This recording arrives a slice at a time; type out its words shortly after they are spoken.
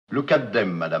Look at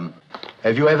them, madame.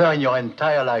 Have you ever in your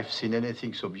entire life seen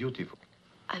anything so beautiful?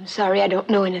 I'm sorry, I don't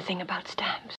know anything about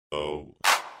stamps.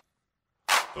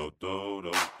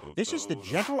 This is the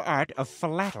gentle art of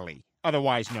philately,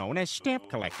 otherwise known as stamp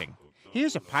collecting.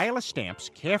 Here's a pile of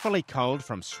stamps carefully culled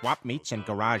from swap meets and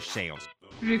garage sales.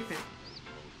 Rufus,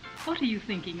 what are you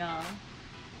thinking of?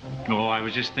 Oh, I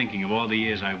was just thinking of all the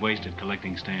years I wasted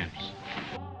collecting stamps.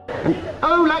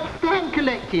 Oh, like stamp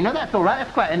collecting. No, that's all right.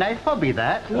 That's quite a nice hobby,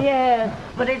 that. Yes,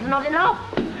 but it's not enough.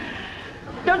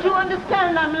 Don't you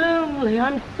understand? I'm lonely.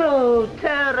 I'm so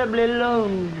terribly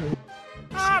lonely.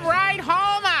 All right,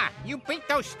 Homer! You beat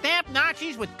those stamp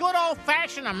Nazis with good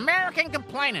old-fashioned American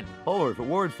complaining. Homer, if it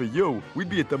weren't for you, we'd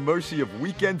be at the mercy of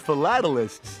weekend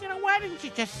philatelists. You know, why didn't you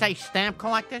just say stamp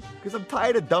collectors? Because I'm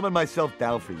tired of dumbing myself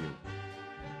down for you.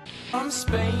 From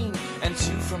Spain and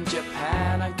two from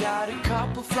Japan, I got a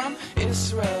couple from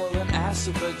Israel and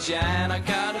Azerbaijan. I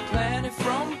got a plenty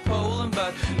from Poland,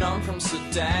 but none from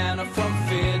Sudan or from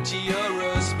Fiji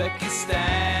or Uzbekistan.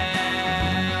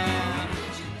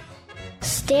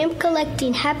 Stamp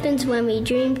collecting happens when we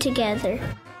dream together.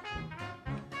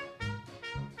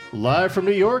 Live from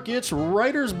New York, it's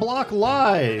Writer's Block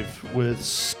Live with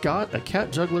Scott, a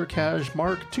cat juggler, Cash,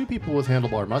 Mark, two people with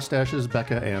handlebar mustaches,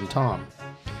 Becca and Tom.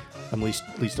 At least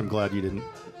I'm glad you didn't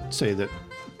say that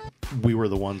we were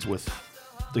the ones with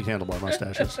the handlebar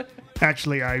mustaches.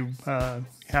 Actually, I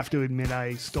have to admit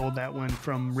I stole that one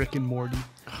from Rick and Morty.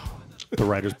 The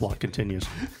Writer's Block continues.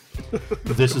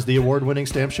 This is the award-winning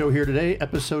Stamp Show here today,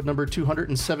 episode number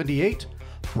 278,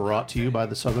 brought to you by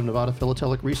the Southern Nevada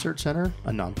Philatelic Research Center,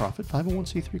 a nonprofit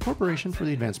 501c3 corporation for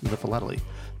the advancement of philately.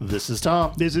 This is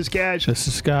Tom. This is Cash. This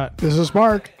is Scott. This is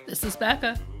Mark. This is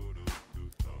Becca.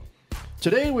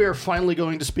 Today we are finally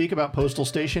going to speak about postal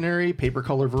stationery, paper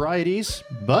color varieties,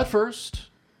 but first,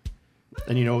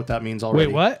 and you know what that means already.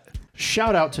 Wait, what?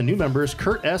 Shout out to new members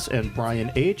Kurt S. and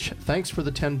Brian H. Thanks for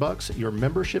the $10. Your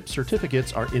membership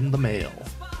certificates are in the mail.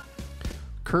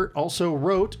 Kurt also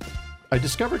wrote, I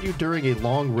discovered you during a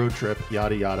long road trip,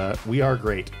 yada yada. We are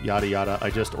great, yada yada.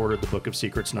 I just ordered the Book of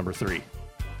Secrets number 3.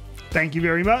 Thank you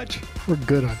very much. We're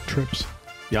good on trips.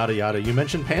 Yada yada. You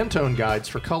mentioned Pantone guides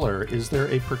for color. Is there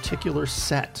a particular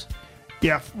set?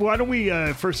 Yeah, why don't we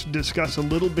first discuss a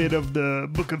little bit of the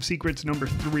Book of Secrets number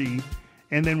 3,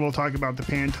 and then we'll talk about the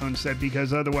Pantone set,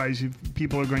 because otherwise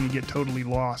people are going to get totally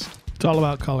lost. It's all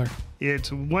about color.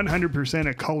 It's 100%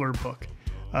 a color book.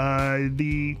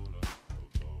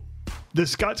 The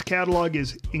Scott's catalog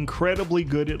is incredibly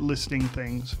good at listing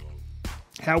things.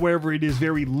 However, it is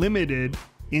very limited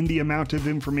in the amount of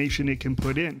information it can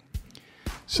put in.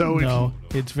 So no,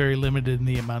 it's very limited in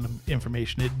the amount of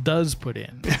information it does put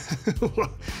in.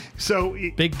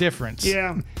 Big difference.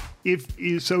 Yeah.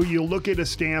 So you'll look at a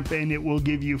stamp and it will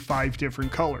give you 5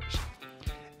 different colors.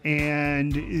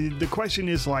 And the question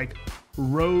is like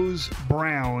rose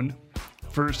brown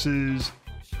versus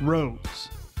rose.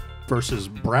 Versus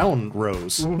brown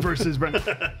rose. Versus brown.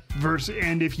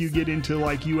 And if you get into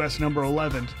like US number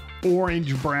 11,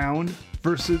 orange brown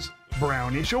versus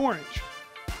brownish orange.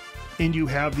 And you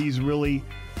have these really,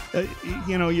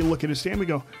 you look at a stamp and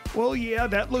go, well, yeah,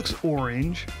 that looks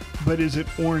orange, but is it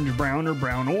orange brown or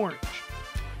brown orange?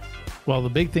 Well, the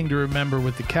big thing to remember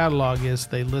with the catalog is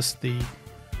they list the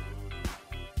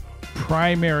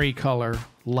primary color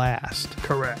last.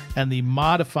 Correct. And the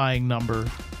modifying number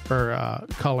or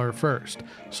color first.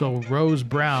 So rose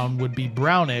brown would be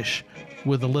brownish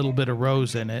with a little bit of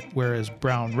rose in it, whereas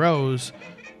brown rose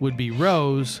would be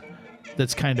rose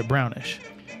that's kind of brownish.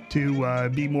 To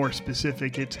be more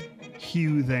specific, it's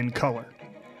hue then color.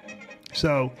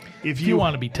 So if you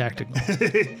want to be technical,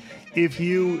 if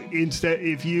you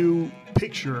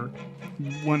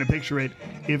want to picture it,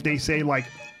 if they say like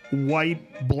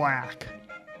white black,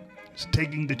 it's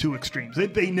taking the two extremes.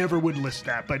 They never would list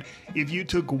that, but if you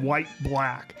took white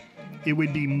black, it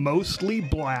would be mostly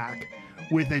black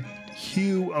with a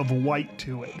hue of white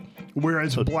to it.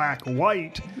 Whereas black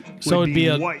white would be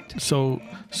white. So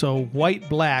white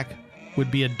black would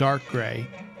be a dark gray,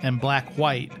 and black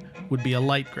white would be a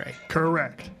light gray.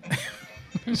 Correct.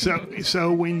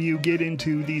 So when you get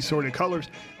into these sort of colors,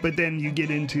 but then you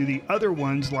get into the other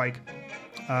ones, like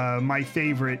my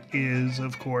favorite is,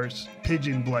 of course,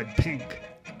 pigeon blood pink.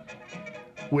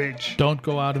 Which don't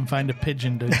go out and find a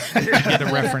pigeon to get a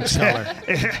reference color.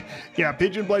 Yeah,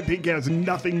 pigeon blood pink has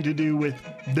nothing to do with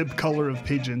the color of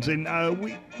pigeons, and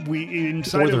we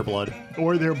inside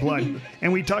or their blood,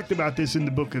 and we talked about this in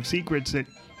the Book of Secrets that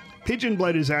pigeon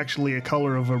blood is actually a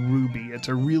color of a ruby. It's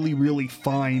a really, really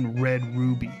fine red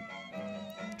ruby.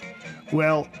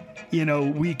 Well,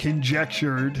 we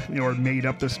conjectured or made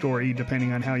up the story,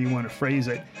 depending on how you want to phrase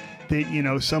it,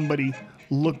 that, somebody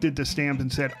looked at the stamp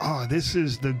and said, "Oh, this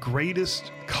is the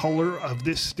greatest color of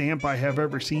this stamp I have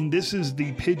ever seen. This is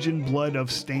the pigeon blood of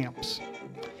stamps."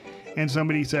 And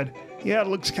somebody said, "Yeah, it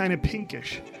looks kind of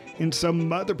pinkish." And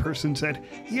some other person said,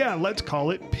 "Yeah, let's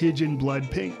call it pigeon blood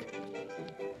pink."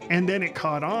 And then it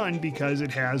caught on because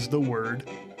it has the word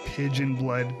pigeon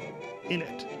blood in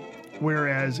it.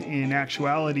 Whereas in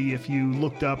actuality, if you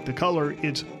looked up the color,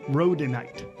 it's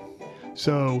rhodonite.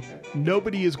 So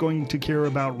nobody is going to care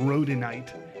about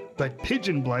rhodonite, but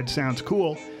pigeon blood sounds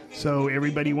cool. So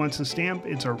everybody wants a stamp.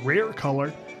 It's a rare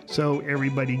color, so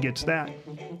everybody gets that.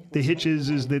 The hitch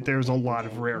is that there's a lot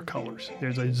of rare colors.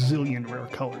 There's a zillion rare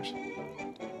colors.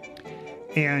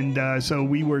 And so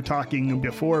we were talking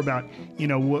before about,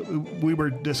 we were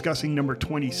discussing number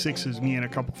 26s, me and a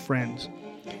couple friends.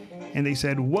 And they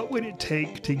said, what would it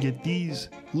take to get these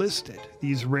listed,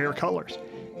 these rare colors?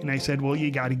 And I said, well,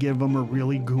 you got to give them a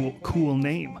really cool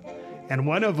name. And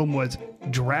one of them was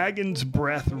Dragon's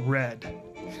Breath Red.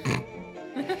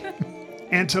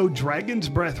 And so Dragon's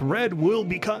Breath Red will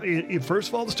become, first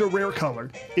of all, it's a rare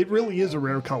color. It really is a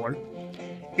rare color.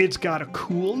 It's got a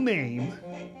cool name.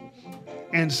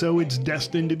 And so it's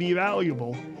destined to be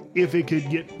valuable if we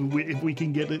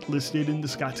can get it listed in the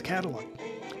Scott's catalog.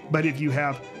 But if you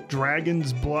have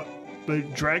Dragon's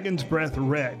Breath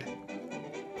Red,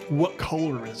 what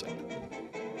color is it?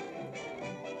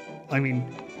 I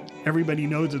mean, everybody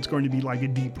knows it's going to be like a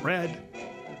deep red,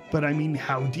 but I mean,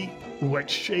 how deep? What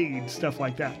shade? Stuff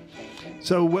like that.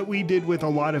 So what we did with a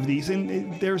lot of these,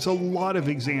 and there's a lot of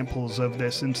examples of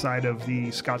this inside of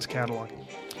the Scott's catalog.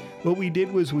 What we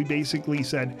did was we basically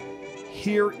said,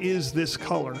 here is this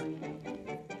color.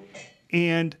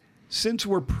 And since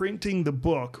we're printing the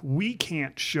book, we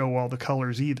can't show all the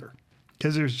colors either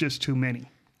because there's just too many.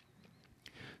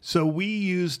 So we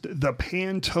used the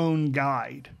Pantone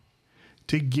guide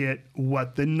to get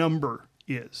what the number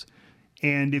is.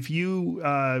 And if you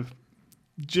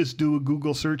just do a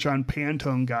Google search on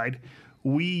Pantone guide,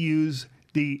 we use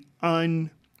the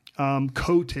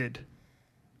uncoated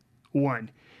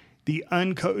one.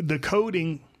 The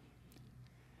coding,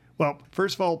 well,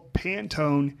 first of all,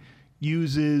 Pantone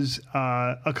uses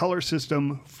a color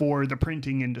system for the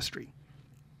printing industry.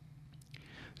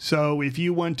 So if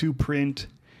you want to print,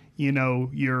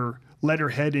 your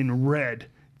letterhead in red,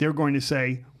 they're going to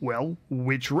say, well,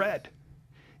 which red?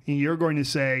 And you're going to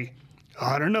say,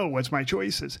 I don't know, what's my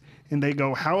choices? And they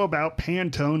go, how about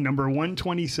Pantone number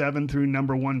 127 through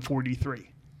number 143?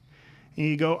 And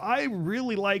you go, I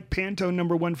really like Pantone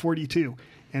number 142.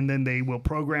 And then they will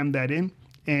program that in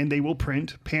and they will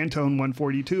print Pantone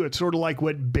 142. It's sort of like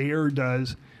what Behr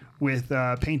does with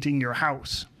painting your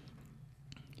house.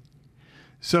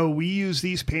 So we use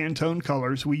these Pantone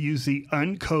colors. We use the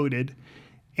uncoated.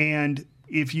 And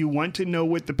if you want to know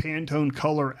what the Pantone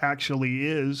color actually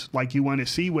is, like you want to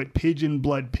see what pigeon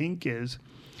blood pink is,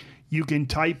 you can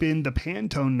type in the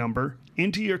Pantone number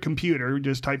into your computer.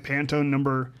 Just type Pantone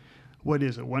number, what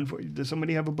is it? Does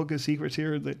somebody have a book of secrets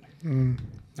here?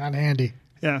 Not handy.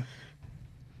 Yeah.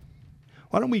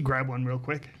 Why don't we grab one real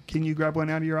quick? Can you grab one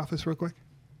out of your office real quick?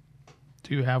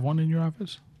 Do you have one in your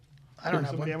office? I don't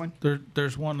have one.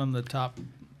 There's one on the top.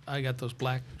 I got those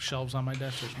black shelves on my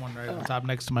desk. There's one right on the top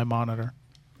next to my monitor.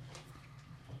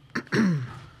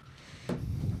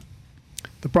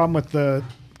 The problem with the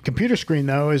computer screen,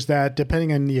 though, is that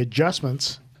depending on the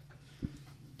adjustments,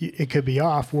 it could be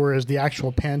off, whereas the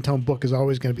actual Pantone book is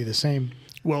always going to be the same.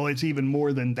 Well, it's even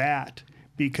more than that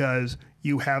because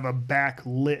you have a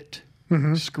backlit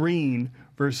screen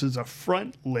versus a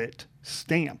front lit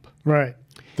stamp. Right.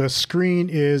 The screen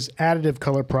is additive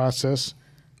color process.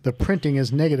 The printing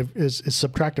is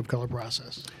subtractive color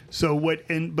process. So what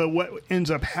ends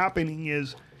up happening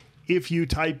is if you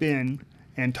type in,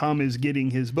 and Tom is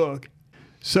getting his book.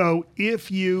 So if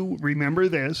you remember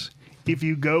this, if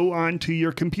you go onto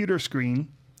your computer screen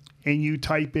and you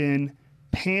type in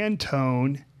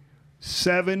Pantone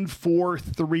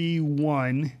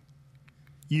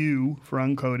 7431U for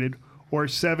uncoded or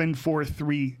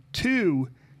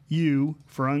 7432U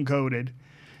for uncoded,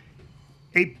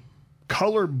 a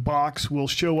color box will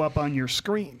show up on your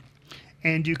screen.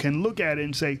 And you can look at it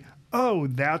and say, oh,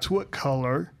 that's what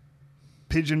color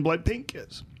pigeon blood pink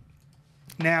is.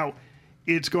 Now,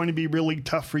 it's going to be really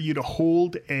tough for you to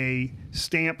hold a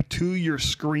stamp to your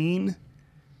screen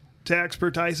to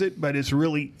expertise it, but it's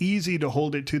really easy to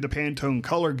hold it to the Pantone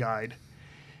color guide.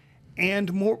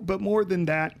 And more than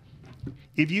that,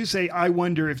 if you say, I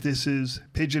wonder if this is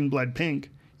pigeon blood pink,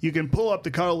 you can pull up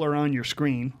the color on your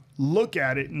screen, look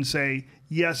at it and say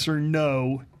yes or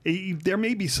no, There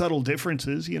may be subtle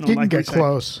differences, You can get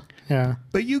close. Yeah.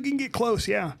 But you can get close,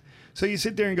 yeah. So you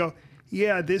sit there and go,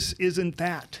 yeah, this isn't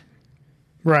that.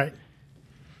 Right.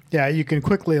 Yeah, you can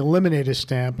quickly eliminate a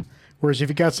stamp, whereas if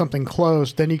you got something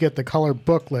close, then you get the color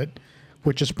booklet,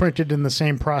 which is printed in the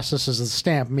same process as the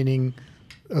stamp, meaning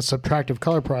a subtractive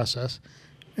color process,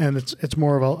 and it's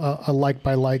more of a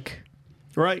like-by-like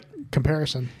right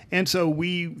comparison. And so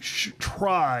we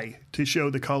try to show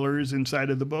the colors inside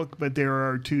of the book, but there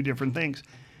are two different things.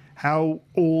 How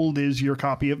old is your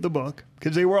copy of the book?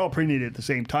 Because they were all printed at the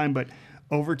same time, but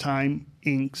over time,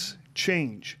 inks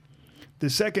change. The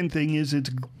second thing is it's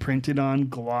printed on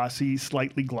glossy,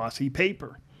 slightly glossy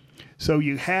paper. So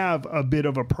you have a bit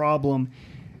of a problem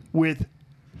with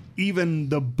even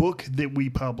the book that we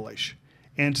publish.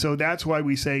 And so that's why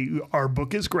we say our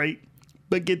book is great,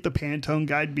 but get the Pantone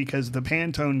Guide, because the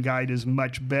Pantone Guide is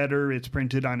much better. It's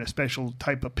printed on a special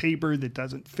type of paper that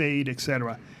doesn't fade,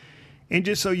 etc. And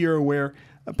just so you're aware,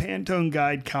 a Pantone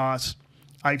Guide costs,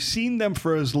 I've seen them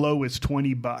for as low as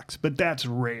 $20, but that's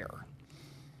rare.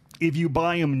 If you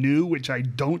buy them new, which I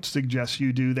don't suggest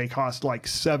you do, they cost like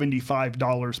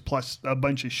 $75 plus a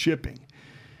bunch of shipping.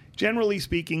 Generally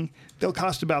speaking, they'll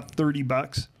cost about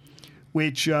 $30,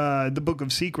 which the Book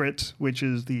of Secrets, which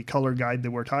is the color guide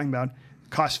that we're talking about,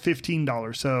 costs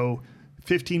 $15. So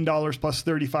 $15 plus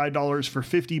 $35 for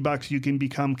 $50, you can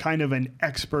become kind of an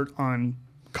expert on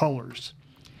colors.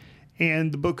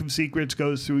 And the Book of Secrets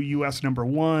goes through US number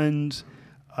ones.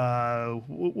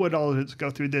 What all does it go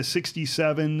through? The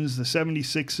 67s, the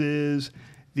 76s,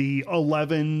 the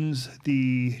 11s,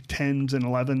 the 10s and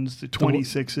 11s, the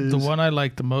 26s. The one I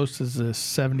like the most is the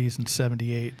 70s and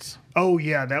 78s. Oh,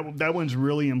 yeah, that one's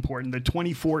really important. The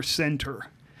 24 center,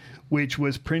 which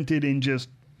was printed in just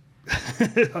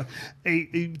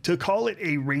to call it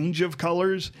a range of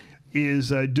colors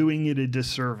is doing it a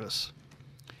disservice.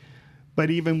 But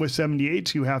even with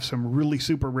 78s, you have some really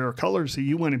super rare colors that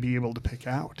you want to be able to pick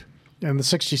out. And the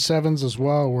 67s as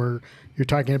well, where you're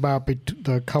talking about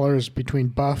the colors between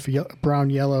buff, brown,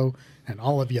 yellow, and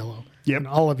olive yellow. Yep. And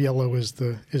olive yellow is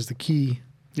the key.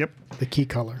 Yep. The key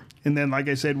color. And then, like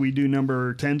I said, we do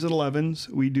number 10s and 11s.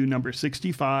 We do number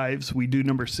 65s. We do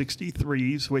number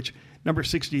 63s, which number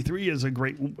 63 is a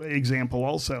great example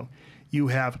also. You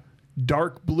have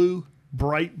dark blue,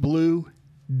 bright blue,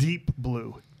 deep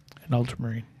blue. And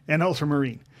ultramarine. And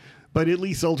ultramarine. But at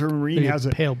least ultramarine has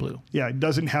a pale blue. Yeah, it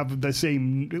doesn't have the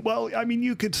same. Well, I mean,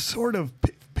 you could sort of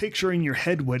picture in your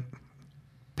head what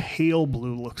pale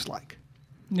blue looks like.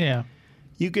 Yeah.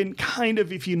 You can kind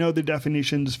of, if you know the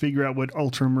definitions, figure out what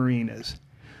ultramarine is.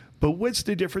 But what's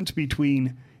the difference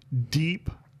between deep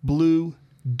blue,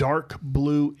 dark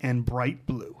blue, and bright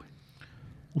blue?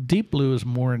 Well, deep blue is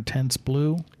more intense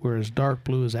blue, whereas dark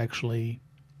blue is actually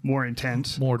more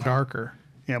intense, more darker.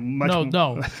 Yeah, much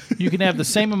no. You can have the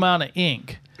same amount of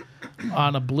ink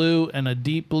on a blue and a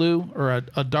deep blue or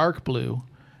a dark blue,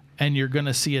 and you're going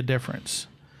to see a difference.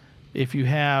 If you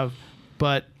have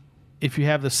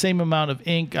the same amount of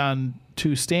ink on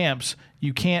two stamps,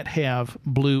 you can't have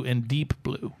blue and deep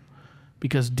blue,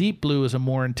 because deep blue is a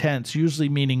more intense, usually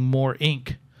meaning more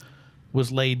ink was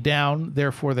laid down.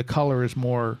 Therefore, the color is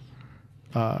more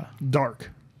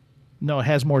dark. No, it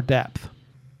has more depth.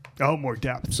 Oh, more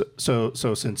depth. So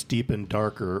since deep and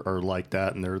dark are like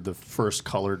that, and they're the first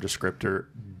color descriptor,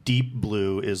 deep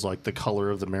blue is like the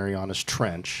color of the Marianas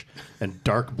Trench, and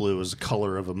dark blue is the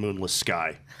color of a moonless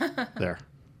sky. There.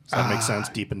 Does that make sense?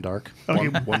 Deep and dark. Okay.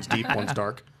 One's deep, one's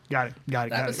dark. Got it.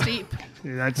 That was deep.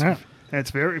 That's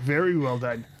very, very well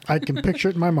done. I can picture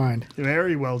it in my mind.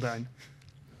 Very well done.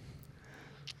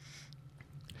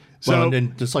 Well,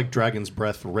 and just like Dragon's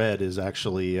Breath red is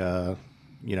actually,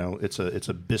 it's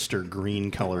a Bister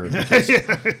green color because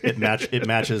it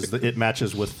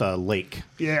matches with lake.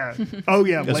 Yeah. Oh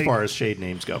yeah. As lake. far as shade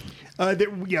names go.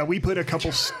 We put a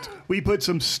couple. We put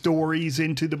some stories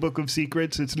into the Book of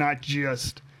Secrets. It's not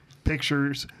just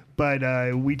pictures, but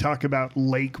we talk about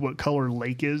lake, what color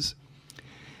lake is,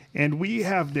 and we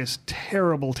have this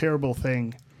terrible, terrible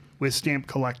thing with stamp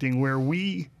collecting where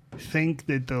we think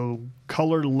that the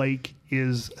color lake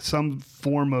is some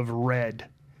form of red.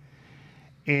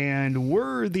 And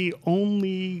we're the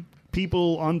only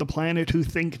people on the planet who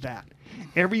think that.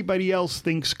 Everybody else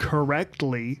thinks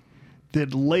correctly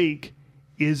that lake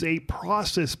is a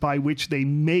process by which they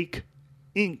make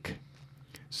ink.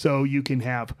 So you can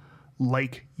have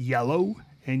lake yellow,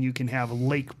 and you can have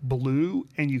lake blue,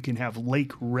 and you can have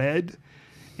lake red,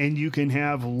 and you can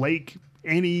have lake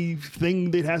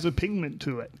anything that has a pigment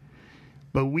to it.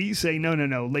 But we say, no,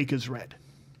 lake is red.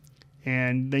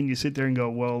 And then you sit there and go,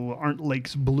 well, aren't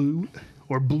lakes blue?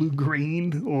 or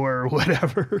blue-green or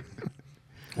whatever.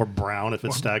 Or brown if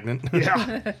it's stagnant.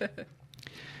 Yeah.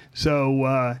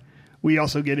 So we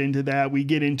also get into that. We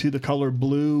get into the color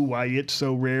blue, why it's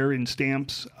so rare in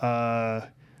stamps.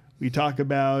 We talk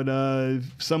about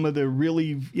some of the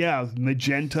really,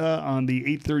 magenta on the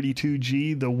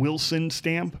 832G, the Wilson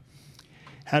stamp.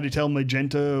 How to tell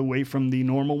magenta away from the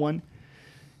normal one.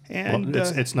 And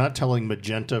it's not telling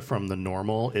magenta from the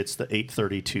normal. It's the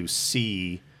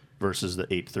 832C versus the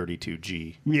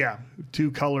 832G. Yeah,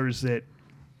 two colors that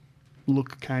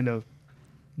look kind of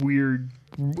weird,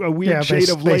 a weird shade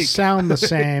of lake. They sound the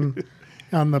same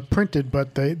on the printed,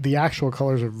 but the actual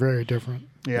colors are very different.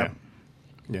 Yeah.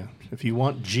 If you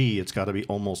want G, it's got to be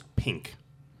almost pink.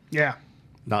 Yeah.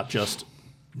 Not just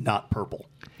not purple.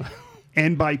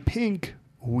 And by pink,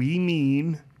 we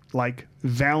mean like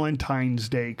Valentine's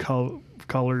Day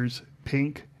colors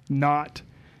pink, not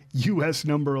U.S.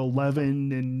 number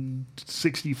 11 and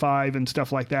 65 and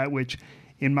stuff like that, which,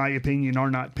 in my opinion, are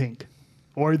not pink.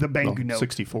 Or the banknote.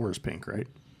 64 is pink, right?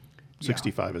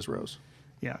 65 is rose.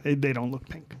 Yeah, they don't look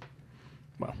pink.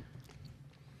 Well,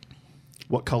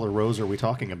 what color rose are we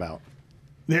talking about?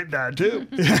 That too.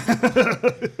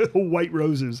 White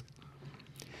roses.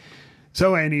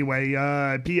 So anyway,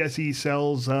 PSE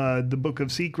sells the Book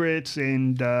of Secrets,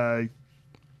 and why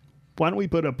don't we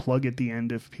put a plug at the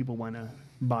end if people want to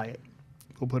buy it?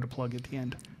 We'll put a plug at the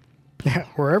end. Yeah,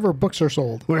 wherever books are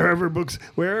sold. Wherever books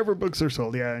are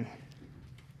sold, yeah.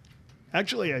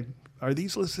 Actually, are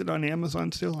these listed on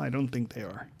Amazon still? I don't think they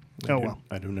are.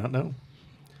 I do not know.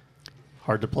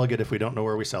 Hard to plug it if we don't know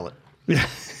where we sell it.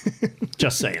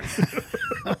 Just saying.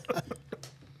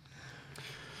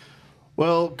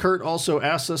 Well, Kurt also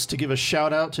asked us to give a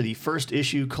shout out to the First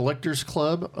Issue Collectors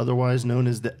Club, otherwise known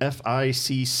as the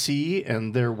FICC,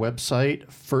 and their website,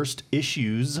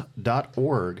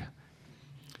 firstissues.org.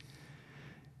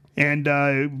 And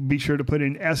be sure to put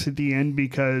an S at the end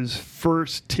because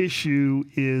First Tissue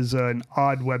is an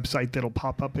odd website that'll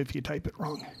pop up if you type it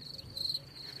wrong.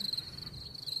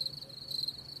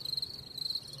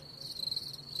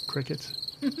 Crickets.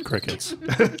 I'm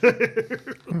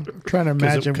trying to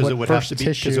imagine what first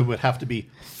tissue. Because it would have to be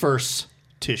first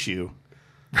tissue,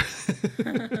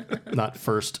 not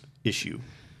first issue.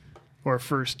 Or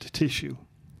first tissue.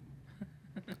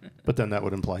 But then that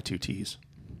would imply two T's.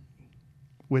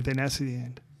 With an S at the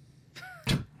end.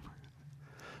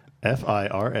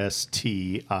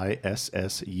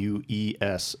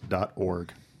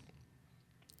 FIRSTISSUES.org.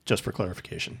 Just for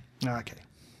clarification. Okay.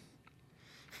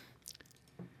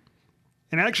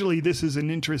 And actually, this is an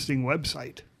interesting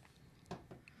website.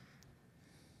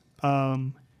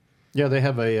 Yeah, they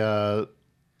have a...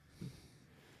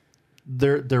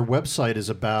 Their website is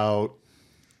about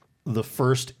the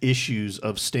first issues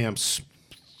of stamps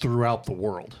throughout the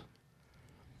world.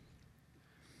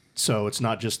 So it's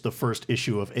not just the first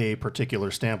issue of a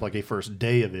particular stamp, like a first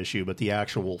day of issue, but the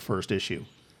actual first issue.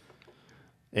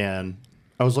 And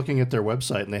I was looking at their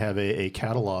website, and they have a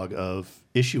catalog of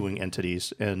issuing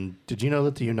entities. And did you know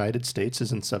that the United States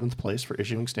is in 7th place for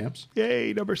issuing stamps?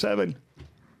 Yay, number 7.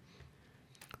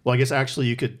 Well, I guess actually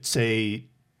you could say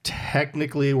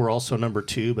technically we're also number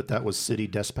 2, but that was City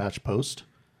Dispatch Post,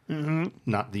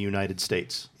 not the United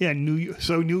States. Yeah,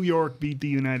 New York beat the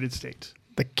United States.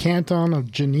 The Canton of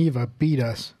Geneva beat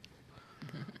us.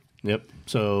 Yep.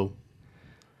 So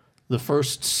the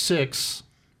first 6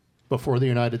 before the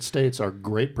United States are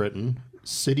Great Britain,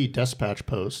 City Dispatch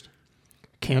Post,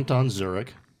 Canton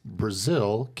Zurich,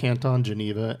 Brazil, Canton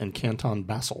Geneva, and Canton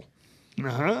Basel.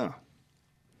 Uh-huh.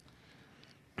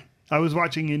 I was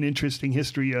watching an interesting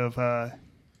history of the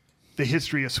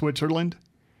history of Switzerland.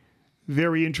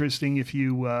 Very interesting if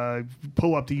you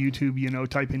pull up the YouTube,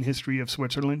 type in history of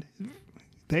Switzerland.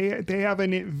 They have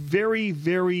a very,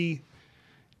 very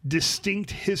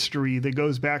distinct history that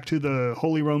goes back to the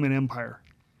Holy Roman Empire.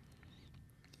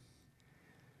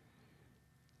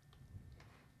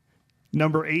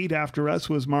 Number 8 after us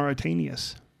was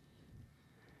Mauritanius.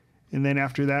 And then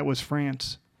after that was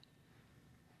France.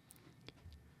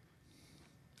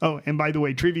 Oh, and by the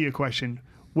way, trivia question.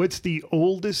 What's the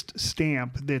oldest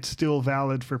stamp that's still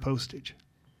valid for postage?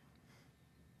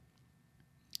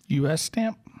 U.S.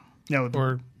 stamp? No,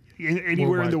 or anywhere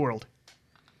worldwide? in the world.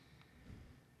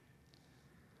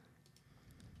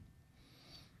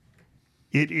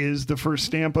 It is the first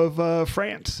stamp of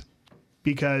France,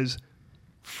 because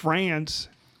France,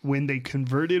 when they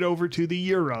convert it over to the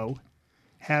euro,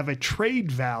 have a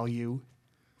trade value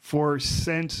for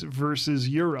cents versus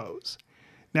euros.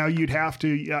 Now you'd have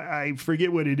to, I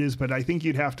forget what it is, but I think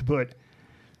you'd have to put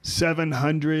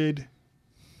 700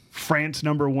 France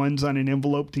number 1s on an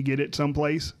envelope to get it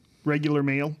someplace. regular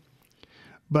mail,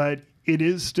 but it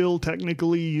is still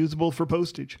technically usable for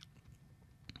postage.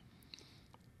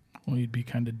 Well, you'd be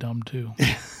kind of dumb too.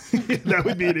 That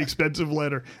would be an expensive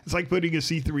letter. It's like putting a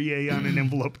C3A on an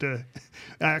envelope to...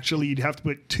 Actually, you'd have to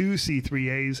put 2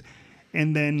 C3As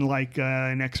and then like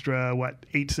an extra,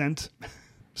 8 cents?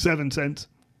 7 cents?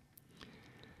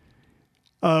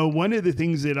 One of the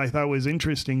things that I thought was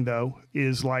interesting, though,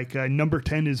 is like number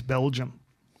 10 is Belgium.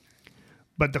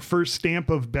 But the first stamp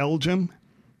of Belgium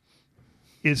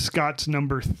is Scott's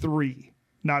number 3,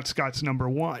 not Scott's number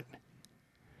 1.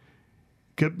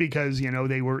 Because,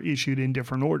 they were issued in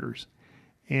different orders.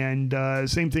 And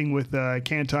same thing with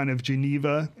Canton of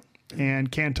Geneva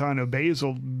and Canton of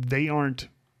Basel. They aren't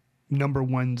number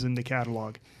 1s in the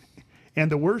catalog.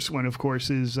 And the worst one, of course,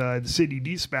 is the City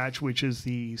Dispatch, which is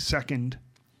the second.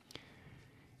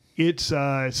 Its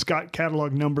Scott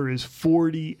catalog number is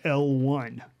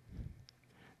 40L1.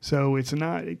 So it's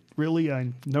not really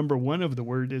a number 1 of the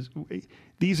word.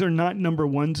 These are not number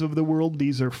 1s of the world.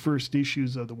 These are first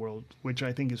issues of the world, which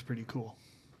I think is pretty cool.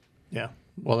 Yeah.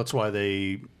 Well, that's why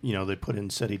they put in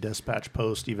City Dispatch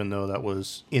Post, even though that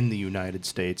was in the United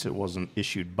States. It wasn't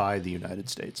issued by the United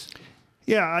States.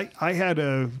 Yeah, I had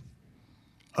a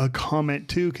comment,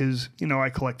 too, because, I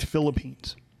collect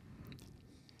Philippines.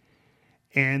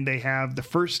 And they have the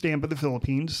first stamp of the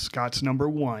Philippines, Scott's number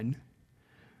 1.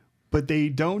 But they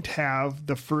don't have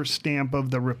the first stamp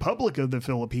of the Republic of the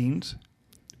Philippines,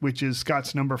 which is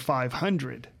Scott's number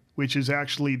 500, which is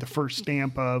actually the first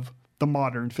stamp of the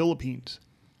modern Philippines.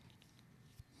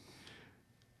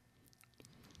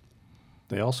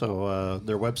 They also,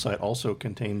 their website also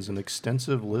contains an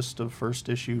extensive list of first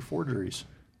issue forgeries.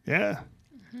 Yeah.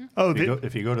 Mm-hmm. Oh,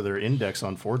 if you go to their index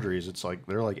on forgeries, it's like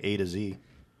they're like A to Z.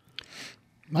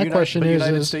 My question is,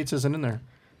 United States isn't in there.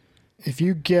 If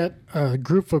you get a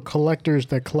group of collectors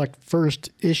that collect first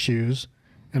issues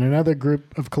and another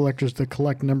group of collectors that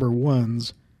collect number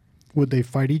 1s, would they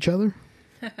fight each other?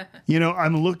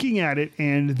 I'm looking at it,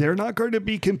 and they're not going to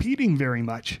be competing very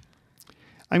much.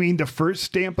 I mean, the first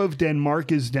stamp of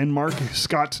Denmark is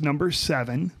Scott's number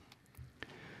 7.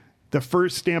 The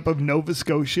first stamp of Nova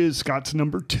Scotia is Scott's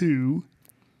number 2.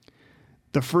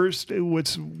 The first,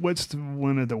 what's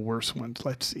one of the worst ones?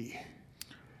 Let's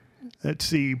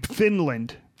see,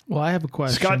 Finland. Well, I have a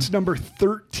question. Scott's number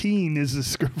 13 is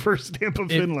the first stamp of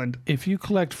Finland. If you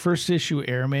collect first issue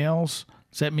airmails,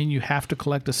 does that mean you have to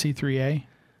collect a C3A?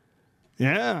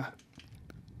 Yeah.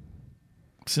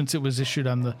 Since it was issued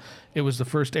it was the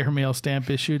first airmail stamp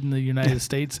issued in the United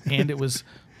States, and it was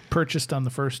purchased on the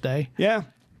first day. Yeah.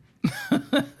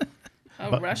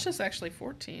 Russia's actually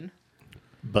 14.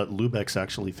 But Lubeck's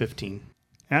actually 15.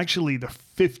 Actually, the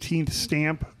 15th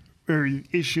stamp or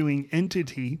issuing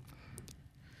entity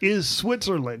is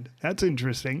Switzerland. That's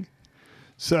interesting.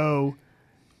 So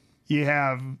you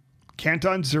have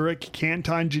Canton Zurich,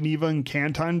 Canton Geneva, and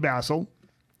Canton Basel,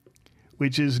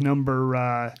 which is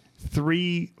number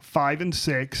 3, 5, and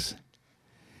 6.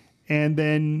 And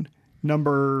then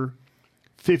number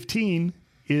 15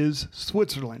 is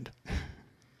Switzerland.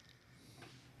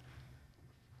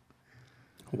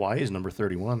 Hawaii is number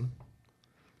 31.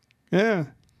 Yeah.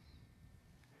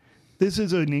 This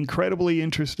is an incredibly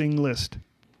interesting list,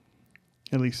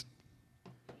 at least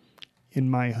in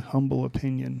my humble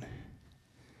opinion.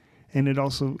 And it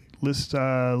also lists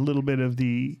a little bit of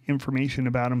the information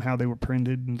about them, how they were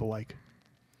printed and the like.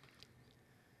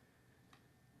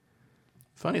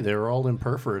 Funny, they were all in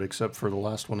Perfort except for the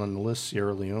last one on the list,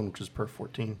 Sierra Leone, which is Perf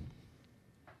 14.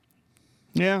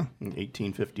 Yeah. In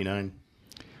 1859.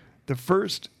 The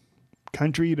first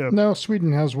country to... No,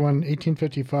 Sweden has one,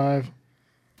 1855.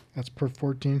 That's Perf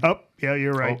 14. Oh, yeah,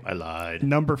 you're right. Oh, I lied.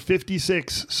 Number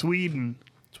 56, Sweden.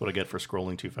 That's what I get for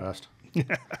scrolling too fast.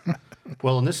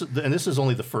 Well, and this is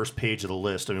only the first page of the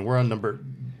list. I mean, we're on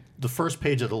the first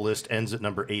page of the list ends at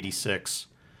number 86.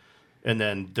 And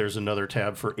then there's another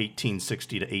tab for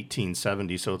 1860 to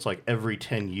 1870. So it's like every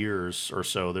 10 years or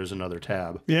so, there's another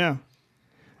tab. Yeah.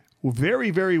 Well,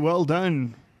 very, very well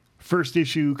done. First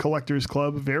Issue Collectors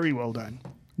Club. Very well done.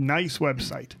 Nice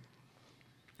website.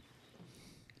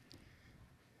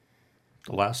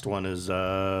 The last one is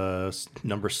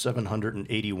number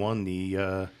 781,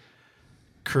 the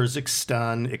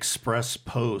Kyrgyzstan Express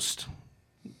Post,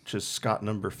 which is Scott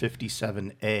number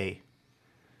 57A.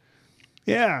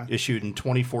 Yeah. Issued in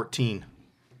 2014.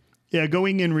 Yeah,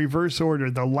 going in reverse order.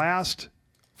 The last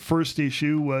first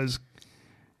issue was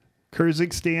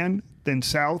Kyrgyzstan, then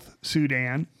South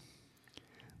Sudan,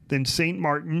 then St.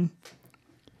 Martin,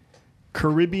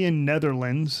 Caribbean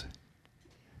Netherlands,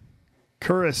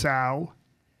 Curacao,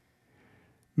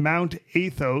 Mount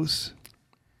Athos,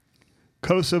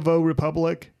 Kosovo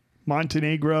Republic,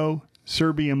 Montenegro,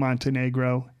 Serbia,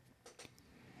 Montenegro,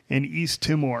 and East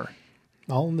Timor.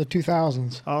 All in the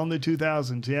 2000s. All in the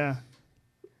 2000s, yeah.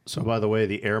 So, by the way,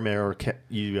 the airmail,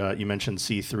 you mentioned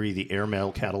C3, the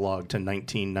airmail catalog to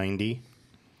 1990.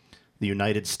 The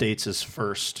United States is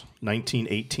first,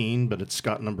 1918, but it's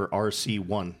got number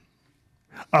RC1.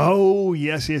 Oh,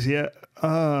 yes, yeah.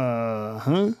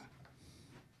 Huh?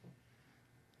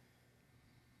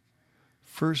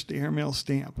 First airmail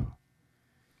stamp.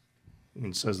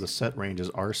 It says the set range is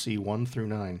RC1 through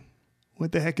 9.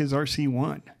 What the heck is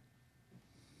RC1?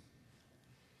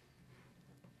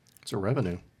 It's a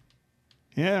revenue.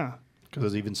 Yeah.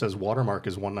 Because it even says watermark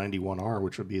is 191R,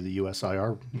 which would be the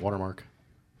USIR watermark.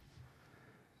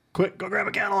 Quick, go grab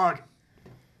a catalog.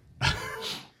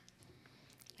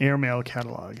 Airmail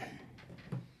catalog.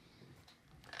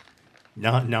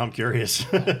 Now I'm curious.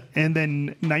 And then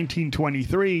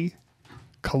 1923,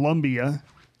 Colombia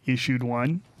issued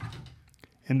one.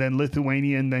 And then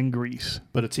Lithuania, and then Greece.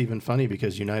 But it's even funny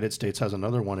because United States has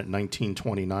another one at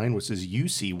 1929, which is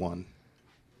UC1.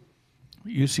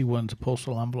 UC1's a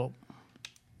postal envelope.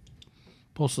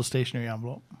 Postal stationery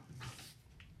envelope.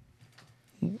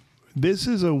 This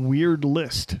is a weird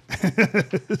list.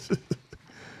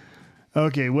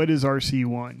 Okay, what is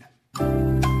RC1?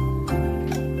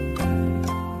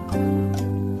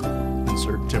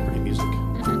 Insert Jeopardy music.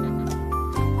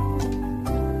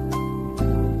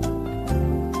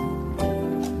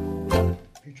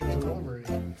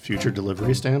 Future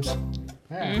delivery stamps?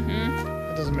 Yeah.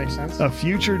 That doesn't make sense. A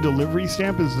future delivery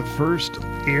stamp is the first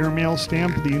airmail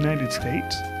stamp of the United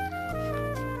States.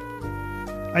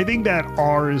 I think that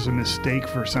R is a mistake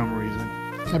for some reason.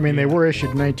 I mean, they were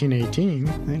issued in 1918.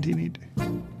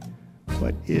 1918.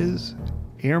 What is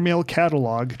airmail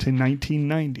catalog to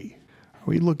 1990? Are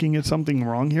we looking at something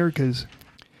wrong here?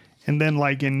 And then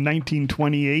like in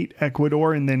 1928,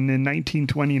 Ecuador, and then in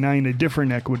 1929, a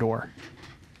different Ecuador.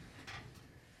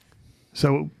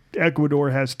 So Ecuador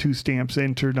has 2 stamps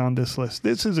entered on this list.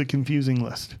 This is a confusing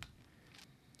list.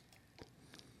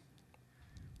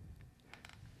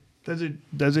 Does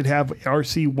it have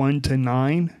RC 1 to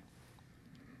 9?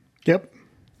 Yep.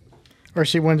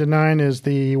 RC 1 to 9 is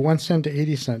the 1 cent to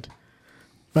 80 cent.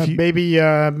 But maybe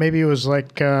it was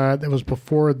like that was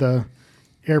before the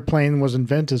airplane was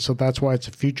invented, so that's why it's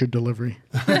a future delivery.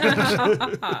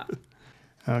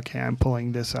 Okay, I'm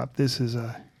pulling this up.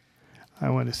 I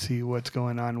want to see what's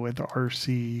going on with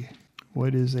RC.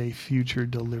 What is a future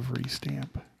delivery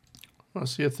stamp? Well,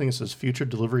 see, the thing that says future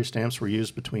delivery stamps were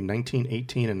used between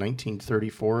 1918 and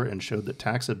 1934 and showed that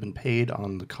tax had been paid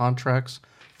on the contracts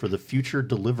for the future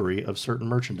delivery of certain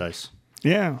merchandise.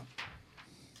 Yeah.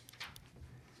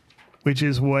 Which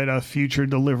is what a future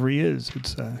delivery is.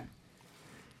 It's a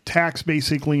tax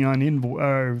basically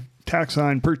on tax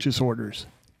on purchase orders.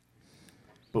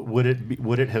 But would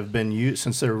it have been used,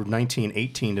 since they were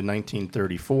 1918 to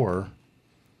 1934,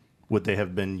 would they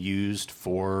have been used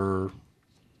for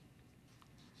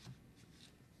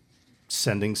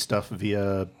sending stuff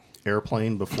via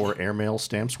airplane before airmail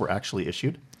stamps were actually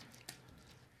issued?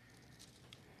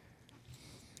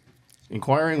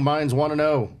 Inquiring minds want to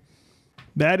know.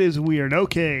 That is weird.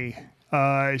 Okay.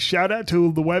 Shout out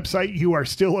to the website. You are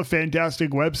still a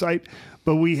fantastic website,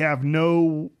 but we have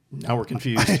no... Now we're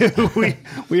confused.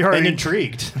 we are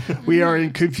intrigued. We are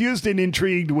confused and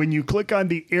intrigued when you click on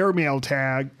the airmail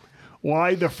tag.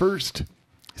 Why the first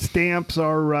stamps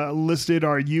are listed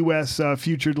are U.S.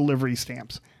 Future delivery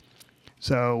stamps.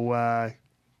 So,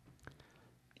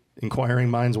 inquiring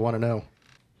minds want to know.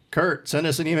 Kurt, send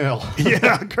us an email.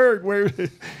 Yeah, Kurt, we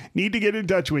need to get in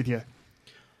touch with you.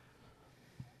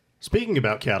 Speaking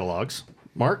about catalogs,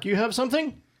 Mark, you have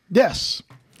something? Yes.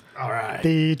 All right.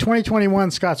 The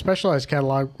 2021 Scott Specialized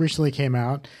catalog recently came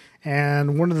out,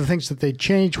 and one of the things that they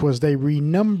changed was they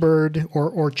renumbered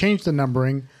or changed the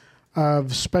numbering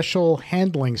of special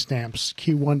handling stamps,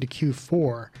 Q1 to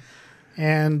Q4.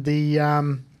 And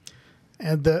the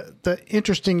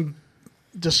interesting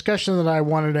discussion that I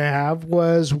wanted to have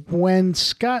was when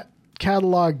Scott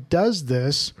Catalog does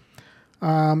this,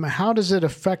 how does it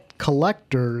affect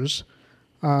collectors?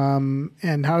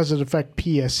 And how does it affect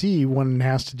PSE when it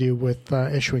has to do with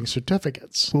issuing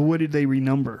certificates? Well, what did they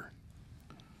renumber?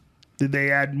 Did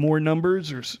they add more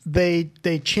numbers, or they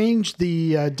changed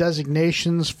the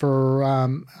designations for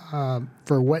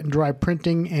wet and dry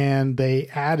printing, and they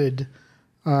added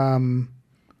an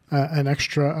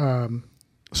extra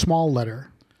small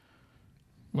letter.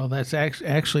 Well, that's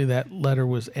actually that letter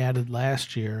was added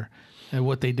last year, and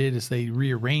what they did is they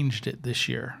rearranged it this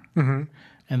year. Mm-hmm.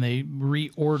 And they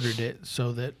reordered it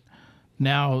so that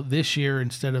now this year,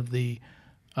 instead of the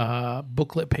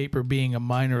booklet paper being a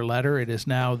minor letter, it is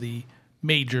now the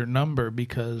major number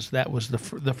because that was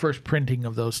the first printing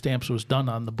of those stamps was done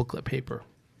on the booklet paper.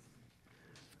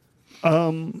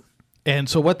 And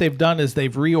so what they've done is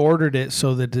they've reordered it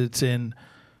so that it's in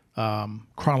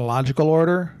chronological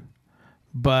order.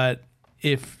 But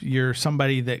if you're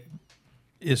somebody that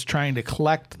is trying to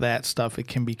collect that stuff, it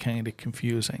can be kind of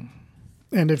confusing.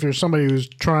 And if you're somebody who's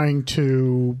trying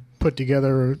to put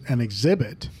together an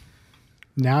exhibit,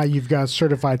 now you've got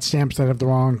certified stamps that have the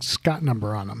wrong Scott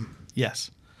number on them.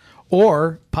 Yes.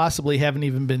 Or possibly haven't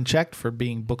even been checked for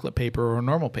being booklet paper or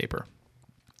normal paper.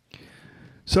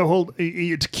 So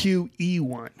it's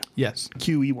QE1. Yes.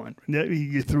 QE1.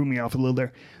 You threw me off a little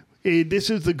there. This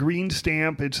is the green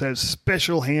stamp. It says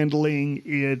special handling.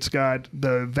 It's got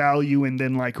the value and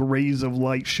then like rays of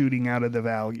light shooting out of the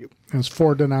value. There's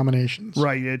 4 denominations.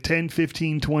 Right, 10,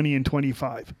 15, 20, and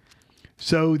 25.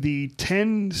 So the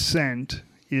 10 cent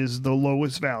is the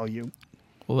lowest value.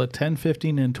 Well, the 10,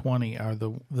 15, and 20 are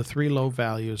the 3 low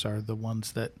values are the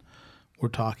ones that we're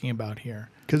talking about here.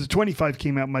 Because the 25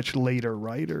 came out much later,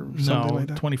 right? Or something like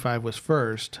that? 25 was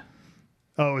first.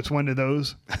 Oh, it's one of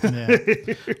those? Yeah.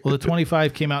 Well, the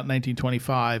 25 came out in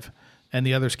 1925, and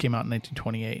the others came out in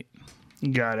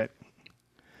 1928. Got it.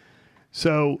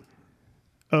 So,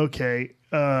 okay.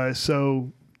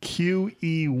 So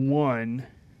QE1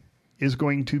 is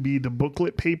going to be the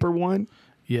booklet paper one?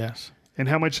 Yes. And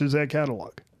how much is that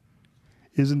catalog?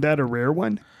 Isn't that a rare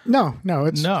one? No.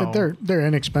 They're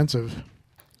inexpensive.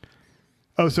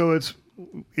 Oh, so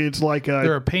it's like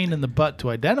they're a pain in the butt to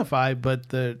identify, but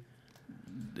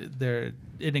they're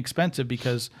inexpensive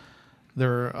because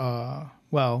they're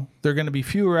going to be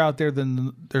fewer out there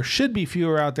there should be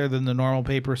fewer out there than the normal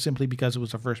paper simply because it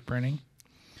was the first printing.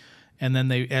 And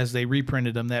then as they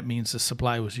reprinted them, that means the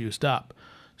supply was used up.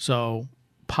 So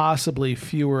possibly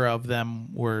fewer of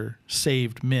them were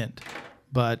saved mint,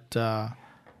 but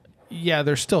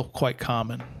they're still quite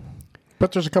common.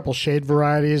 But there's a couple shade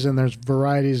varieties, and there's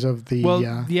varieties of the but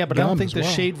I don't think the well.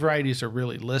 shade varieties are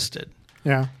really listed.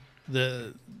 Yeah.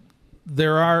 That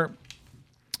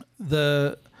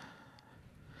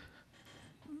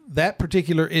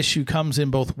particular issue comes in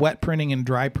both wet printing and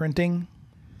dry printing,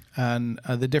 and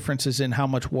the difference is in how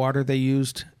much water they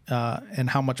used and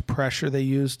how much pressure they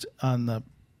used on the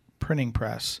printing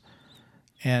press.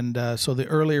 And so the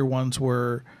earlier ones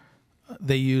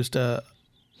they used a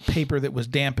paper that was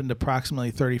dampened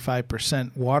approximately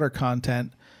 35% water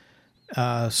content,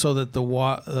 so that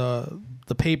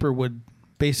the paper would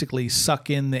basically suck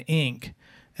in the ink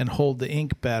and hold the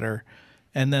ink better.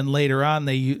 And then later on,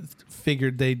 they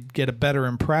figured they'd get a better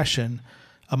impression,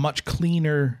 a much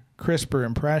cleaner, crisper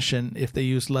impression if they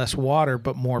used less water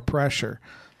but more pressure.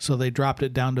 So they dropped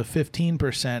it down to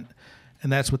 15%,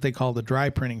 and that's what they call the dry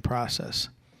printing process.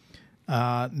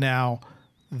 Now,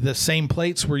 the same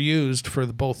plates were used for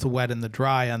both the wet and the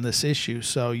dry on this issue,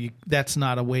 so that's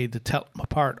not a way to tell them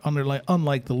apart.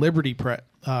 Unlike the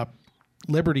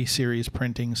Liberty series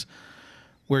printings,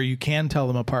 where you can tell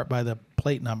them apart by the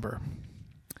plate number.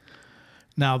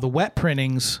 Now, the wet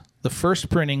printings, the first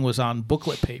printing was on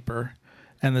booklet paper,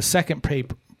 and the second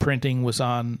printing was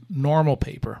on normal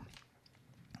paper.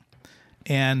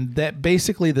 And that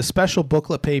basically the special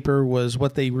booklet paper was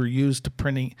what they were used to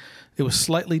printing. It was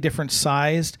slightly different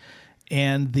sized,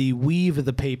 and the weave of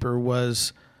the paper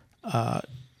was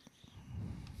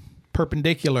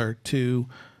perpendicular to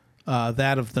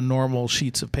that of the normal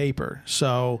sheets of paper.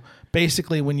 So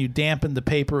basically when you dampened the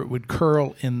paper, it would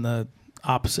curl in the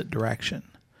opposite direction.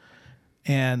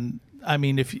 And I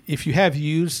mean, if you have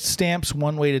used stamps,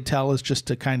 one way to tell is just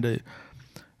to kind of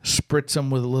spritz them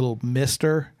with a little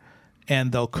mister,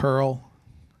 and they'll curl.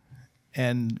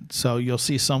 And so you'll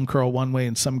see some curl one way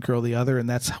and some curl the other, and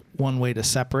that's one way to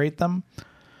separate them.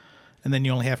 And then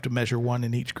you only have to measure one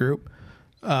in each group.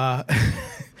 But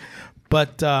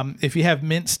if you have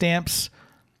mint stamps,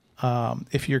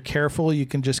 if you're careful, you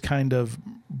can just kind of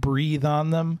breathe on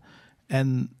them,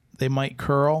 and they might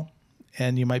curl,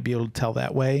 and you might be able to tell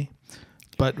that way.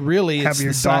 But really, have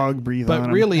your dog breathe on them.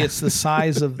 But really, it's the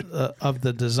size of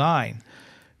the design,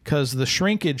 because the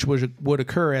shrinkage would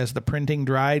occur as the printing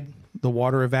dried, the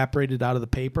water evaporated out of the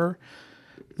paper.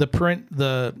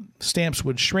 The stamps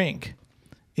would shrink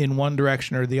in one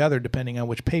direction or the other, depending on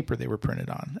which paper they were printed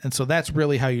on. And so that's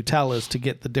really how you tell, is to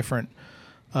get the different,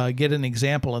 get an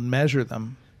example and measure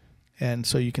them. And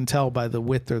so you can tell by the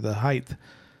width or the height,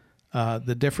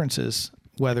 the differences,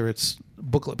 whether it's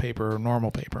booklet paper or normal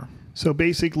paper. So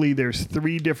basically there's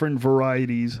 3 different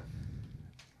varieties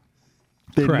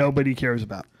that Correct. Nobody cares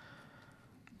about.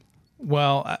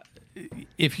 Well,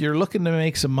 if you're looking to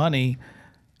make some money,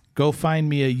 go find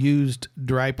me a used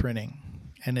dry printing,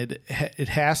 and it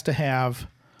has to have,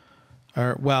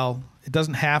 or well, it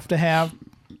doesn't have to have,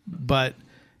 but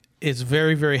it's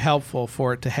very, very helpful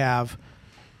for it to have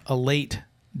a late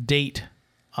date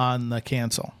on the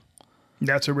cancel.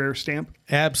 That's a rare stamp?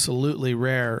 Absolutely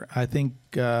rare. I think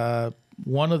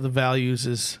one of the values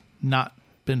has not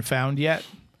been found yet,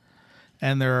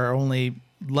 and there are only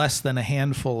less than a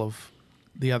handful of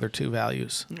the other two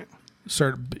values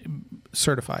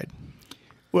certified.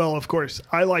 Well, of course,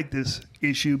 I like this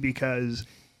issue because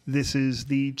this is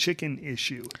the chicken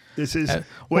issue. This is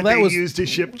what they use to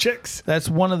ship chicks. That's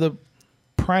one of the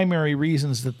primary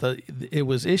reasons that it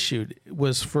was issued,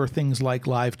 was for things like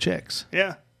live chicks.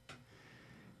 Yeah.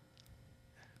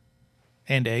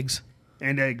 And eggs.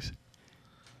 And eggs.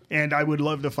 And I would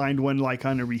love to find one like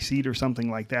on a receipt or something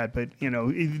like that. But, you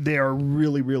know, they are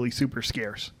really, really super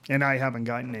scarce. And I haven't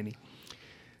gotten any.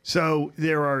 So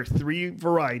there are 3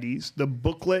 varieties. The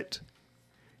booklet,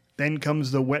 then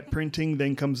comes the wet printing,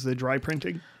 then comes the dry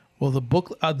printing. Well, the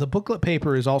booklet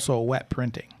paper is also a wet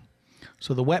printing.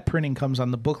 So the wet printing comes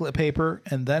on the booklet paper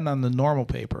and then on the normal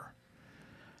paper.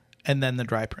 And then the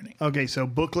dry printing. Okay, so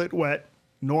booklet wet,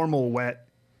 normal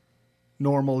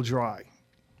dry.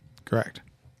 Correct.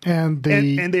 And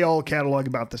they all catalog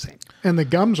about the same. And the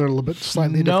gums are a little bit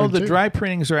slightly different. No, the dry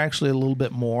printings are actually a little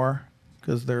bit more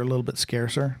because they're a little bit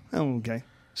scarcer. Oh, okay.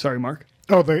 Sorry, Mark.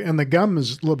 Oh, and the gum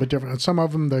is a little bit different. Some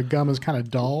of them, the gum is kind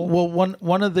of dull. Well,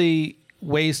 one of the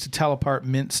ways to tell apart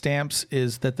mint stamps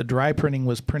is that the dry printing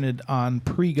was printed on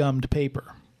pre-gummed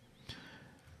paper.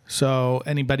 So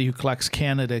anybody who collects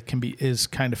Canada is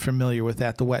kind of familiar with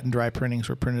that. The wet and dry printings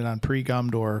were printed on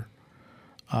pre-gummed or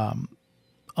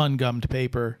ungummed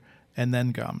paper and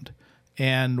then gummed.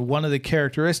 And one of the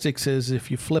characteristics is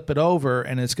if you flip it over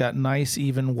and it's got nice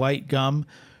even white gum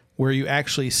where you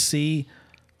actually see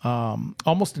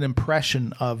almost an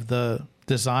impression of the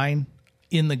design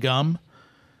in the gum,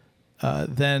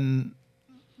 then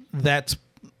that's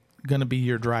going to be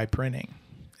your dry printing.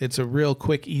 It's a real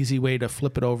quick, easy way to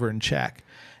flip it over and check.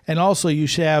 And also you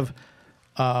should have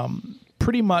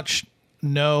pretty much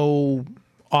no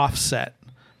offset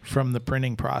from the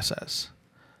printing process.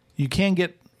 You can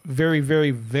get very, very,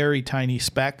 very tiny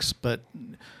specks, but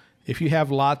if you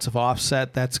have lots of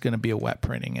offset, that's going to be a wet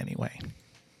printing anyway.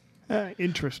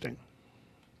 Interesting.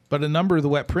 But a number of the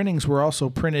wet printings were also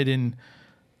printed in,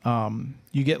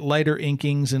 you get lighter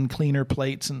inkings and cleaner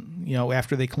plates, and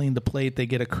after they clean the plate, they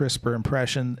get a crisper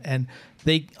impression, and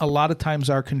they a lot of times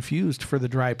are confused for the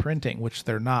dry printing, which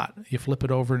they're not. You flip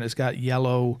it over and it's got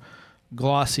yellow,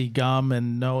 glossy gum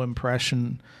and no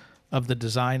impression of the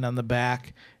design on the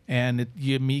back, and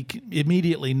you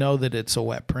immediately know that it's a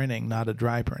wet printing, not a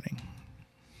dry printing.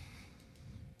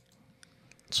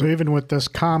 So even with this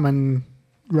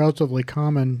relatively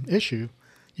common issue,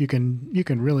 you can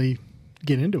really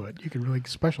get into it. You can really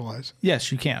specialize.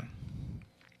 Yes, you can.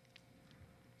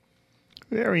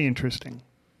 Very interesting.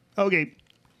 Okay.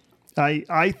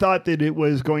 I thought that it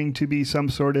was going to be some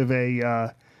sort of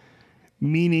a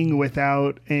meaning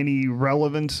without any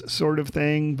relevance sort of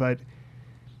thing, but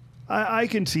I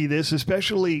can see this,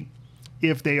 especially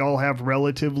if they all have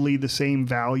relatively the same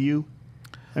value.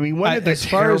 I mean, one of the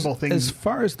terrible things... As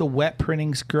far as the wet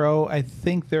printings go, I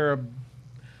think they're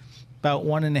about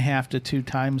 1.5 to 2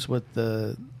 times what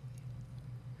the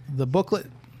booklet.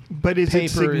 But is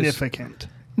it significant?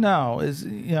 No,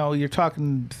 you're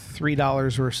talking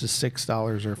 $3 versus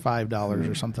 $6 or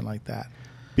 $5 or something like that.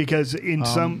 Because in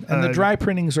some and the dry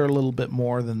printings are a little bit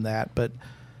more than that, but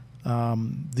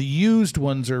the used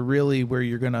ones are really where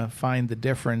you're going to find the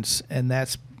difference, and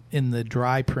that's in the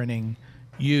dry printing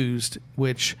used,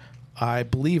 which I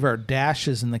believe are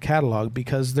dashes in the catalog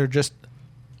because there just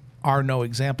are no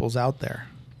examples out there.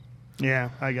 Yeah,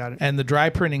 I got it. And the dry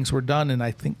printings were done in,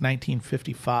 I think,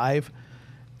 1955.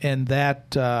 And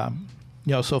that,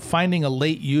 so finding a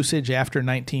late usage after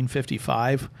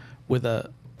 1955 with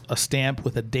a stamp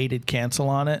with a dated cancel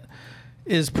on it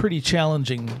is pretty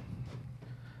challenging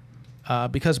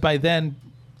because by then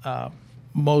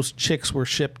most chicks were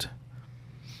shipped.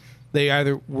 They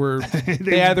either were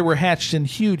hatched in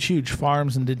huge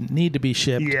farms and didn't need to be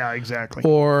shipped. Yeah, exactly.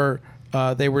 Or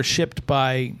they were shipped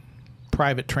by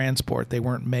private transport. They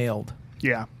weren't mailed.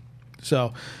 Yeah.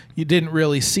 So you didn't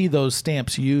really see those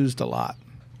stamps used a lot.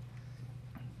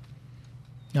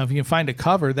 Now, if you can find a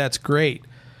cover, that's great.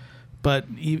 But,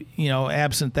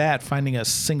 absent that, finding a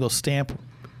single stamp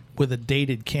with a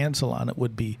dated cancel on it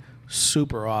would be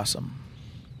super awesome.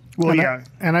 Well, yeah.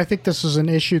 And I think this is an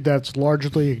issue that's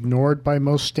largely ignored by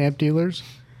most stamp dealers.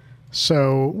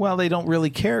 So, well, they don't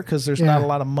really care because there's not a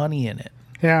lot of money in it.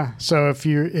 Yeah. So if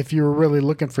you're really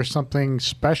looking for something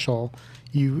special,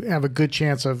 you have a good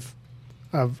chance of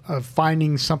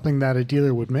finding something that a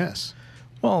dealer would miss.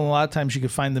 Well, a lot of times you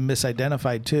could find them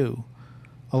misidentified too,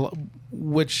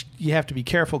 which you have to be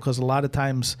careful because a lot of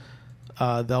times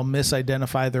they'll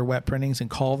misidentify their wet printings and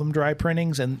call them dry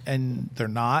printings, and they're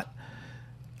not,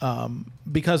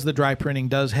 because the dry printing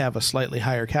does have a slightly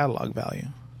higher catalog value.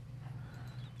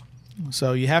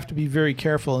 So you have to be very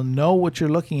careful and know what you're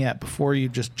looking at before you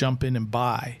just jump in and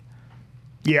buy.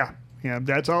 Yeah,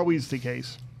 that's always the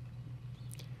case.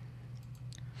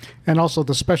 And also,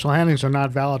 the special handlings are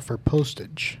not valid for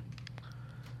postage.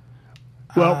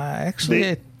 Well,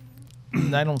 actually,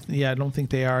 I don't think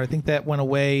they are. I think that went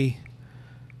away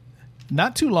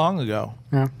not too long ago.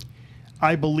 Yeah.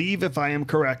 I believe, if I am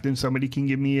correct, and somebody can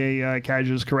give me a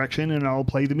casual's correction, and I'll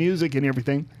play the music and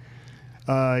everything.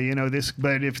 But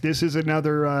if this is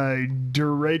another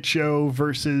derecho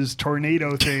versus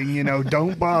tornado thing,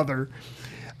 don't bother.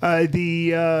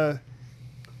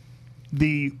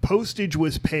 The postage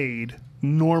was paid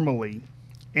normally,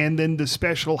 and then the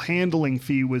special handling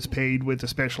fee was paid with a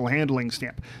special handling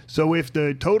stamp. So if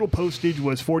the total postage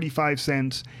was 45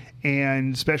 cents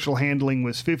and special handling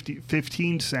was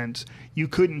 15 cents, you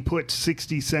couldn't put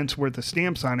 60 cents worth of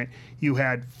stamps on it. You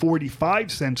had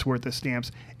 45 cents worth of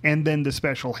stamps and then the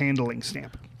special handling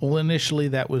stamp. Well, initially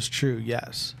that was true,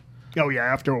 yes. Oh, yeah,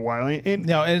 after a while. And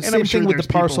same thing with the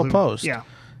parcel post. Yeah.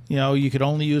 You could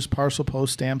only use parcel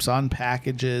post stamps on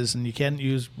packages, and you can't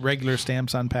use regular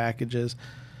stamps on packages.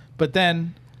 But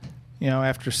then,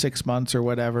 after 6 months or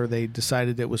whatever, they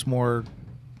decided it was more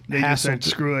They just said,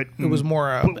 screw it. It was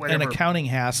more put an whatever. accounting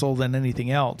hassle than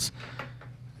anything else,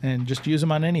 and just use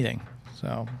them on anything.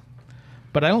 So,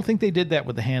 but I don't think they did that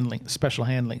with the special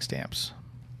handling stamps.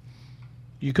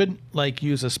 You couldn't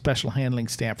use a special handling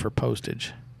stamp for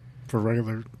postage. For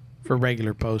regular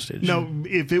postage. No,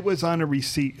 if it was on a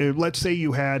receipt, let's say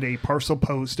you had a parcel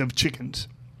post of chickens.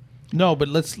 No, but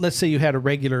let's say you had a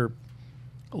regular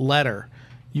letter.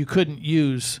 You couldn't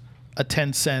use a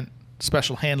 10-cent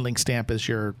special handling stamp as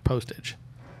your postage.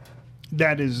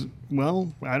 That is,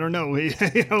 well, I don't know.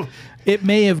 It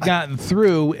may have gotten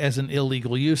through as an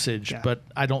illegal usage, but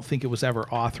I don't think it was ever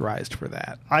authorized for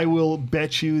that. I will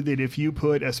bet you that if you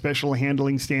put a special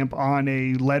handling stamp on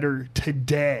a letter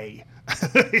today,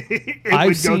 it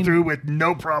would go through with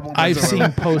no problem whatsoever. I've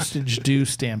seen postage due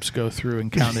stamps go through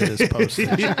and counted as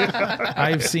postage.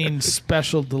 I've seen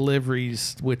special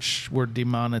deliveries, which were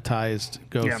demonetized,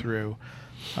 go through.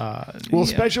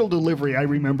 Special delivery, I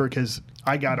remember because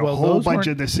I got a whole bunch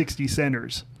of the 60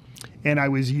 centers, and I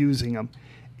was using them.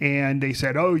 And they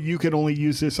said, oh, you can only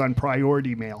use this on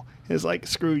priority mail. It's like,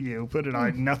 screw you, put it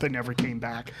on. Nothing ever came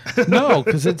back. No,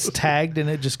 because it's tagged and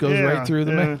it just goes right through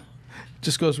the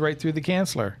just goes right through the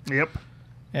canceller. Yep.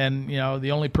 And,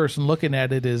 the only person looking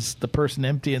at it is the person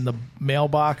emptying the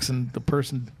mailbox and the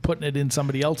person putting it in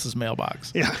somebody else's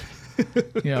mailbox. Yeah.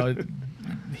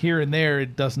 Here and there,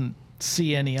 it doesn't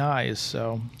see any eyes.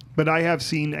 So, but I have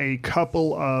seen a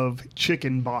couple of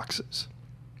chicken boxes,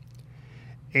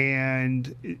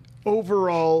 and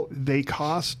overall they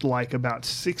cost like about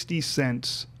 60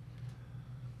 cents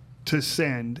to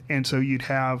send, and so you'd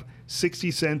have 60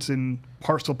 cents in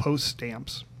parcel post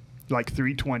stamps, like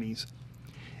 320s,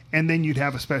 and then you'd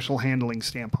have a special handling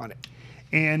stamp on it.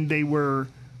 And they were,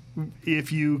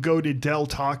 if you go to Del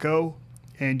Taco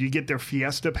and you get their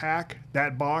Fiesta pack,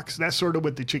 that box, that's sort of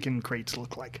what the chicken crates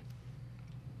look like.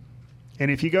 And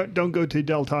if you don't go to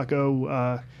Del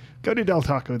Taco, go to Del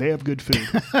Taco. They have good food.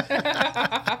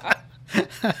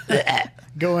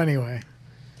 Go anyway.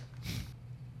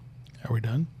 Are we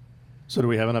done? So do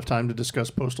we have enough time to discuss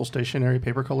postal stationery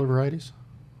paper color varieties?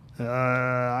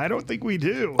 I don't think we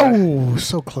do. Oh,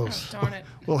 so close. Darn it.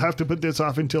 We'll have to put this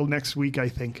off until next week, I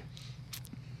think.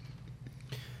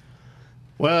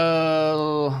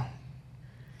 Well,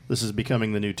 this is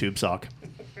becoming the new Tube Sock.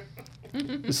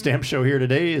 The Stamp Show here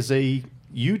today is a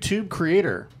YouTube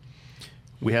creator.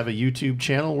 We have a YouTube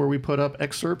channel where we put up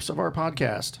excerpts of our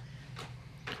podcast.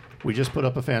 We just put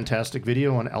up a fantastic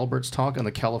video on Albert's talk on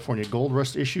the California Gold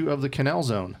Rush issue of the Canal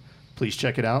Zone. Please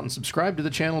check it out and subscribe to the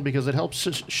channel because it helps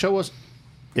us show us.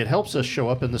 It helps us show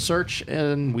up in the search,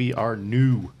 and we are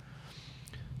new.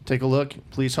 Take a look.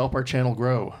 Please help our channel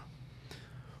grow.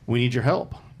 We need your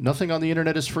help. Nothing on the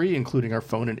internet is free, including our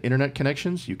phone and internet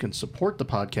connections. You can support the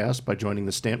podcast by joining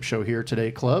the Stamp Show Here Today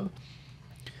Club.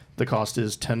 The cost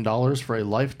is $10 for a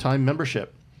lifetime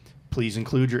membership. Please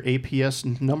include your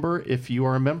APS number if you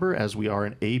are a member, as we are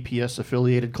an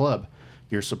APS-affiliated club.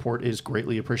 Your support is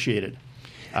greatly appreciated.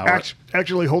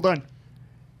 Actually, hold on.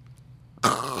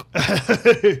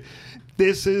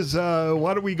 This is,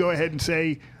 why don't we go ahead and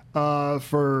say,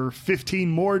 for $15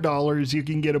 more, you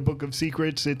can get a book of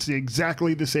secrets. It's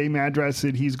exactly the same address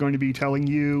that he's going to be telling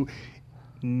you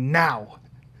now.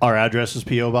 Our address is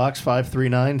P.O. Box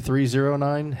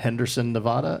 539309, Henderson,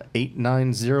 Nevada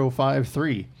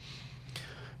 89053.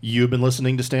 You've been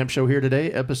listening to Stamp Show Here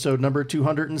Today, episode number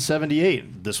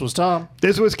 278. This was Tom.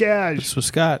 This was Cash. This was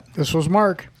Scott. This was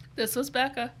Mark. This was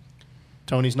Becca.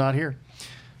 Tony's not here.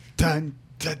 Dun,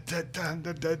 dun, dun, dun,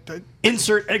 dun, dun, dun.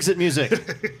 Insert exit music.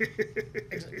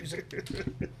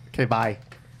 Okay, bye.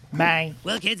 Bye.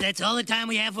 Well, kids, that's all the time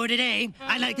we have for today.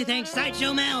 I'd like to thank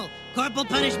Sideshow Mel, Corporal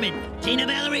Punishment, Tina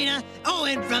Ballerina,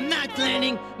 and from Knots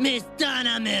Landing, Miss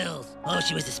Donna Mills. Oh,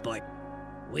 she was a sport.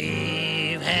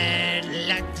 We've had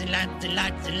lots and lots and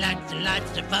lots and lots and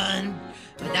lots of fun,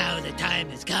 but now the time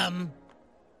has come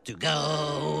to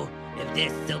go. If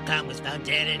this Silcon was found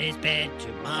dead in his bed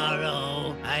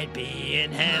tomorrow, I'd be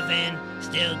in heaven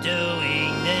still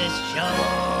doing this show.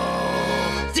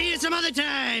 See you some other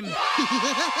time!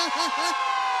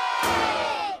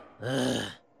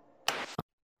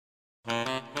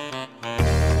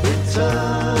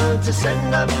 Return to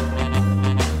sender.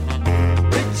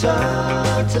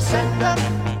 Return to sender.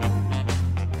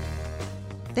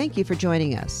 Thank you for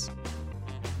joining us.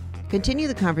 Continue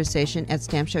the conversation at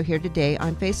Stamp Show Here Today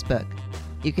on Facebook.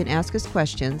 You can ask us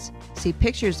questions, see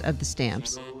pictures of the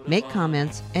stamps, make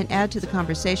comments, and add to the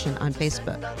conversation on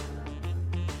Facebook.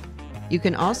 You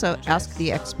can also ask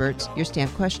the experts your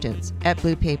stamp questions at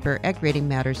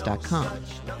bluepaper@gradingmatters.com.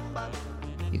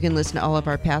 You can listen to all of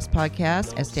our past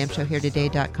podcasts at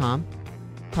stampshowheretoday.com,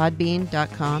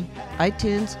 podbean.com,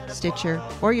 iTunes, Stitcher,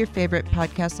 or your favorite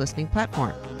podcast listening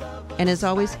platform. And as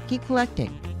always, keep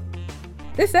collecting.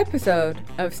 This episode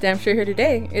of Stamp Show Here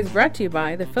Today is brought to you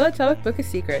by the Philatelic Book of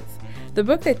Secrets, the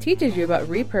book that teaches you about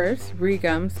repurfs,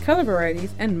 regums, color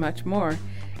varieties, and much more.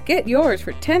 Get yours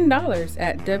for $10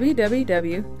 at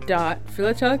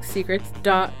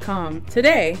www.philatelicsecrets.com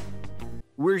today.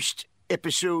 Worst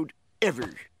episode ever.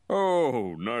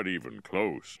 Oh, not even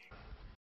close.